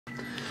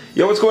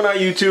Yo, what's going on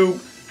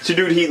YouTube? It's your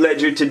dude Heat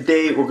Ledger.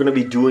 Today we're going to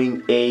be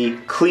doing a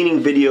cleaning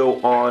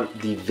video on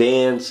the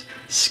Vans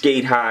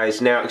skate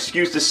highs. Now,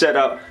 excuse the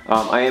setup,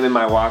 I am in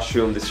my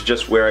washroom. This is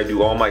just where I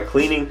do all my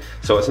cleaning,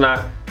 so it's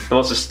not the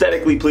most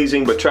aesthetically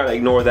pleasing, but try to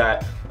ignore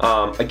that.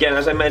 Again,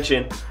 as I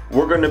mentioned,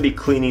 we're going to be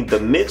cleaning the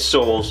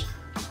midsoles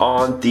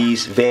on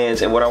these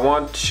Vans, and what I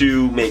want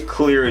to make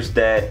clear is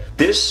that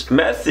this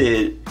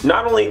method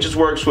not only just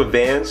works with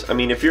Vans. I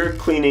mean, if you're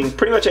cleaning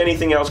pretty much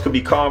anything else, could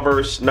be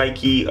Converse,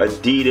 Nike,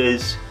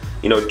 Adidas,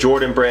 you know,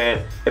 Jordan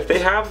brand, if they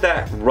have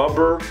that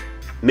rubber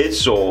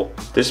midsole,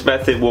 this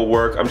method will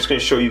work. I'm just going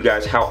to show you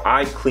guys how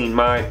I clean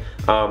mine,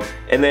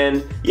 and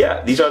then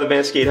yeah, these are the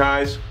Vans skate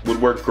highs.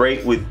 Would work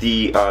great with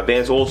the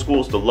Vans old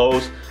schools, the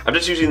lows. I'm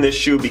just using this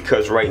shoe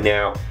because right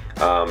now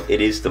it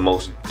is the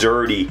most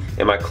dirty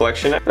in my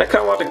collection, and I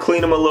kind of want to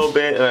clean them a little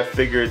bit, and I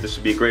figured this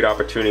would be a great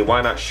opportunity.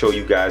 Why not show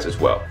you guys as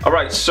well?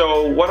 Alright,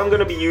 so what I'm going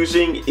to be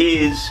using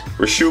is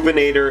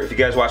Reshoevn8r. If you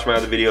guys watch my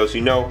other videos,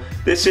 you know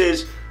this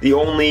is the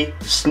only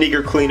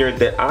sneaker cleaner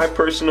that I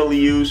personally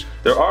use.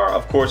 There are,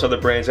 of course, other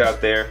brands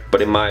out there,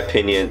 but in my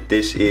opinion,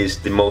 this is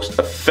the most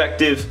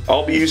effective.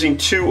 I'll be using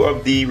two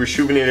of the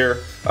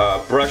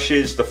Reshoevn8r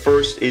brushes. The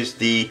first is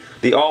the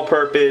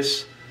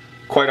all-purpose.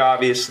 Quite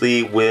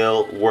obviously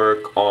will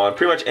work on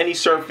pretty much any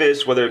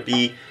surface, whether it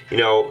be, you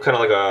know, kind of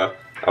like a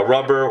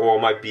rubber, or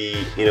it might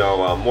be, you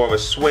know, more of a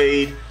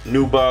suede,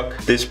 nubuck.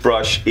 This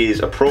brush is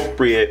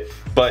appropriate,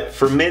 but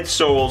for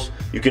midsoles,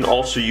 you can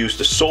also use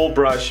the sole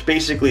brush.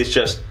 Basically, it's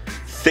just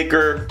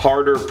thicker,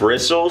 harder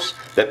bristles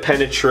that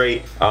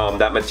penetrate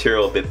that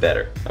material a bit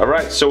better. All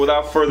right, so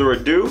without further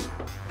ado,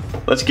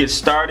 let's get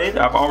started.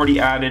 I've already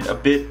added a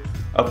bit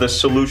of the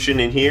solution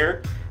in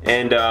here,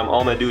 and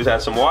all I'm gonna do is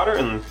add some water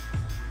and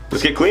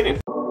let's get cleaning.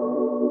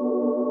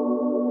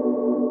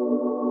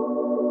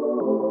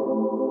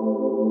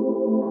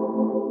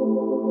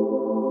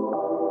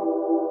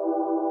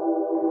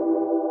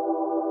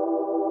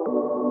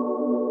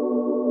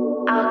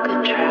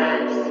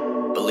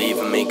 Believe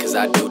in me, cause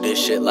I do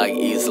this shit like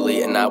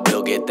easily, and I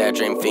will get that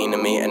dream feed to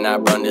me, and I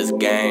run this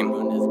game.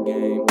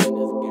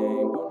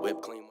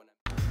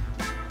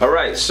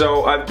 Alright,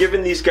 so I've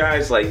given these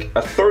guys like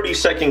a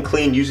 30-second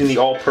clean using the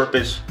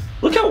all-purpose.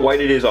 Look how white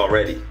it is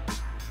already.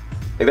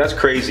 Like, that's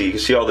crazy. You can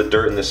see all the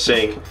dirt in the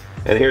sink.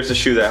 And here's the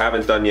shoe that I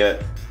haven't done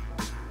yet.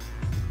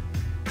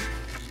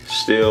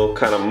 Still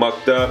kind of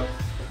mucked up.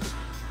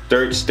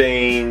 Dirt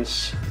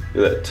stains.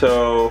 Look at that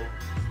toe.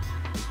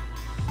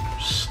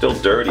 Still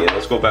dirty. And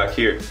let's go back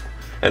here.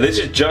 And this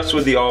is just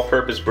with the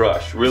all-purpose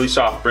brush. Really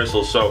soft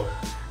bristles. So,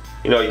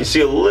 you know, you can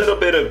see a little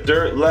bit of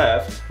dirt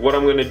left. What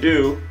I'm going to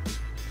do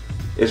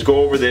is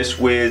go over this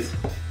with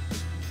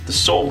the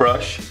sole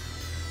brush.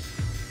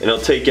 And it'll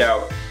take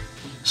out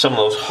some of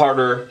those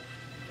harder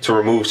to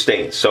remove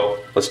stains. So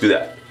let's do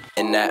that.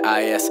 In that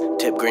IS,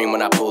 tip green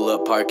when I pull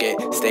up, park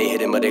it. Stay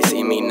hidden, but they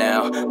see me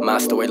now. My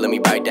story, let me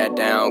write that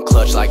down.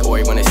 Clutch like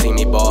Ori when they see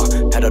me ball.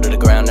 Pedal to the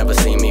ground, never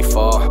see me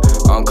fall.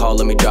 On call,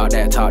 let me drop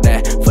that, talk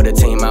that. For the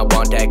team, I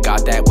want that,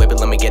 got that. Whip it,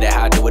 let me get it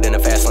how I do it in a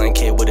fast lane.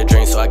 Kid with a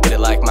dream, so I get it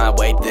like my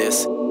way.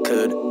 This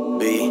could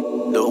be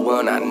the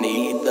one I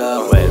need,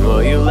 though. When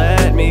will you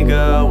let me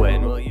go?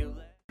 When will you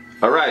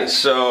let... Alright,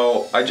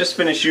 so I just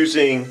finished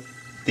using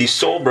the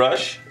sole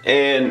brush,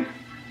 and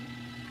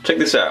check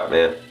this out,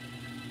 man.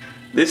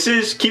 This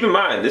is, keep in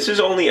mind, this is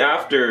only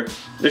after,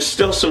 there's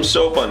still some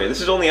soap on it. This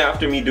is only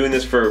after me doing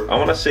this for, I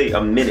want to say, a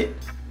minute.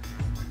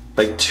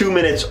 Like 2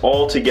 minutes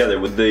all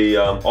together with the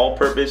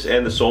all-purpose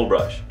and the sole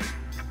brush.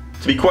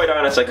 To be quite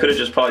honest, I could have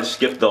just probably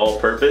skipped the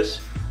all-purpose.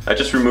 I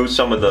just removed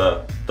some of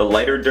the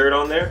lighter dirt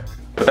on there.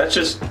 But that's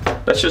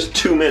just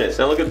 2 minutes.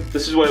 Now look at,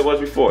 this is what it was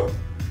before.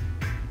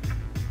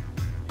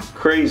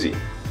 Crazy.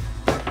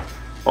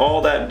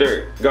 All that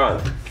dirt,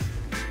 gone.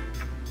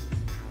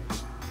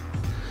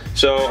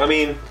 So, I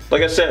mean,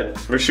 like I said,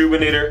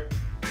 Reshoevn8r,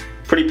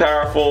 pretty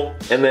powerful,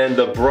 and then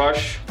the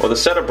brush, or the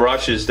set of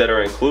brushes that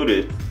are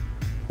included,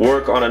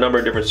 work on a number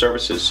of different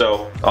surfaces.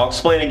 So, I'll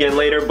explain again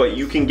later, but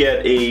you can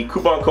get a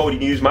coupon code. You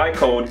can use my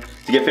code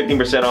to get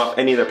 15% off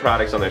any of their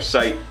products on their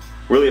site.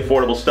 Really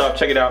affordable stuff.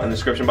 Check it out in the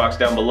description box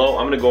down below.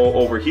 I'm gonna go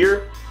over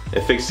here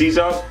and fix these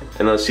up,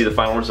 and let's see the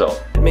final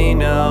result. Let me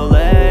know,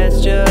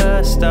 let's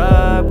just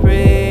stop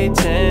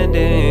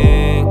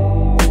pretending.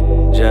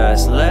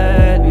 Just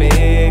let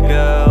me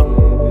go.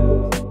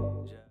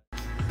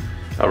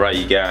 Alright,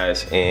 you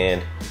guys,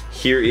 and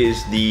here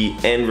is the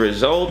end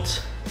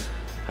result.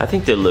 I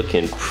think they're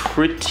looking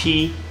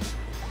pretty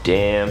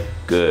damn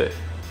good.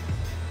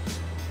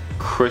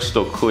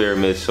 Crystal clear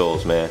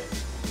midsoles, man.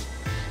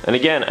 And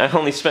again, I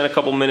only spent a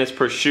couple minutes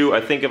per shoe.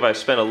 I think if I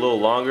spent a little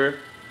longer,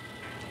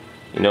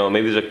 you know,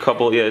 maybe there's a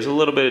couple, yeah, there's a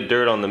little bit of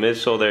dirt on the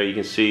midsole there, you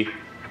can see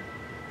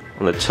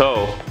on the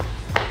toe.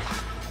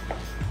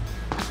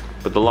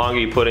 But the longer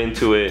you put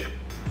into it,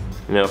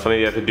 you know, if I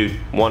maybe have to do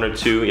one or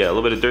two, yeah, a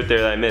little bit of dirt there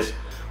that I missed.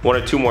 1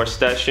 or 2 more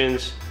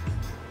sessions.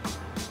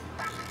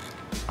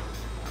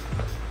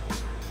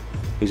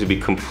 These would be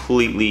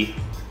completely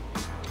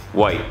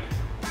white.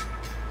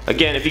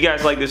 Again, if you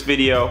guys like this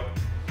video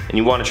and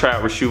you want to try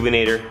out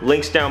Rejuvenator,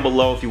 links down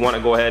below if you want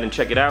to go ahead and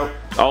check it out.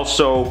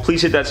 Also,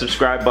 please hit that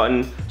subscribe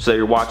button so that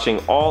you're watching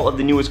all of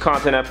the newest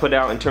content I put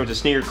out in terms of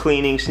sneaker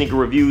cleaning, sneaker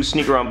reviews,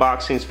 sneaker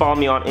unboxings. Follow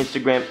me on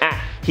Instagram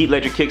at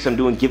HeatLedgerKicks. I'm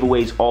doing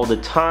giveaways all the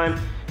time.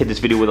 Hit this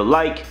video with a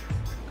like.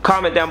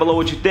 Comment down below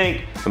what you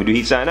think. I'm gonna do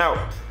Heat sign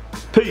out.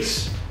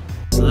 Peace.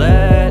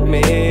 Let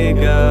me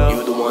go.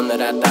 You the one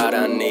that I thought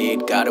I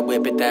need. Gotta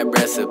whip it, that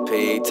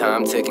recipe.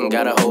 Time ticking,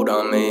 got a hold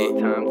on me.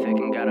 Time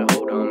ticking, got a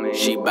hold on me.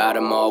 She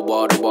bottom all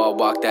wall to wall,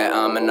 walk that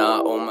I'm and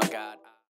oh my God.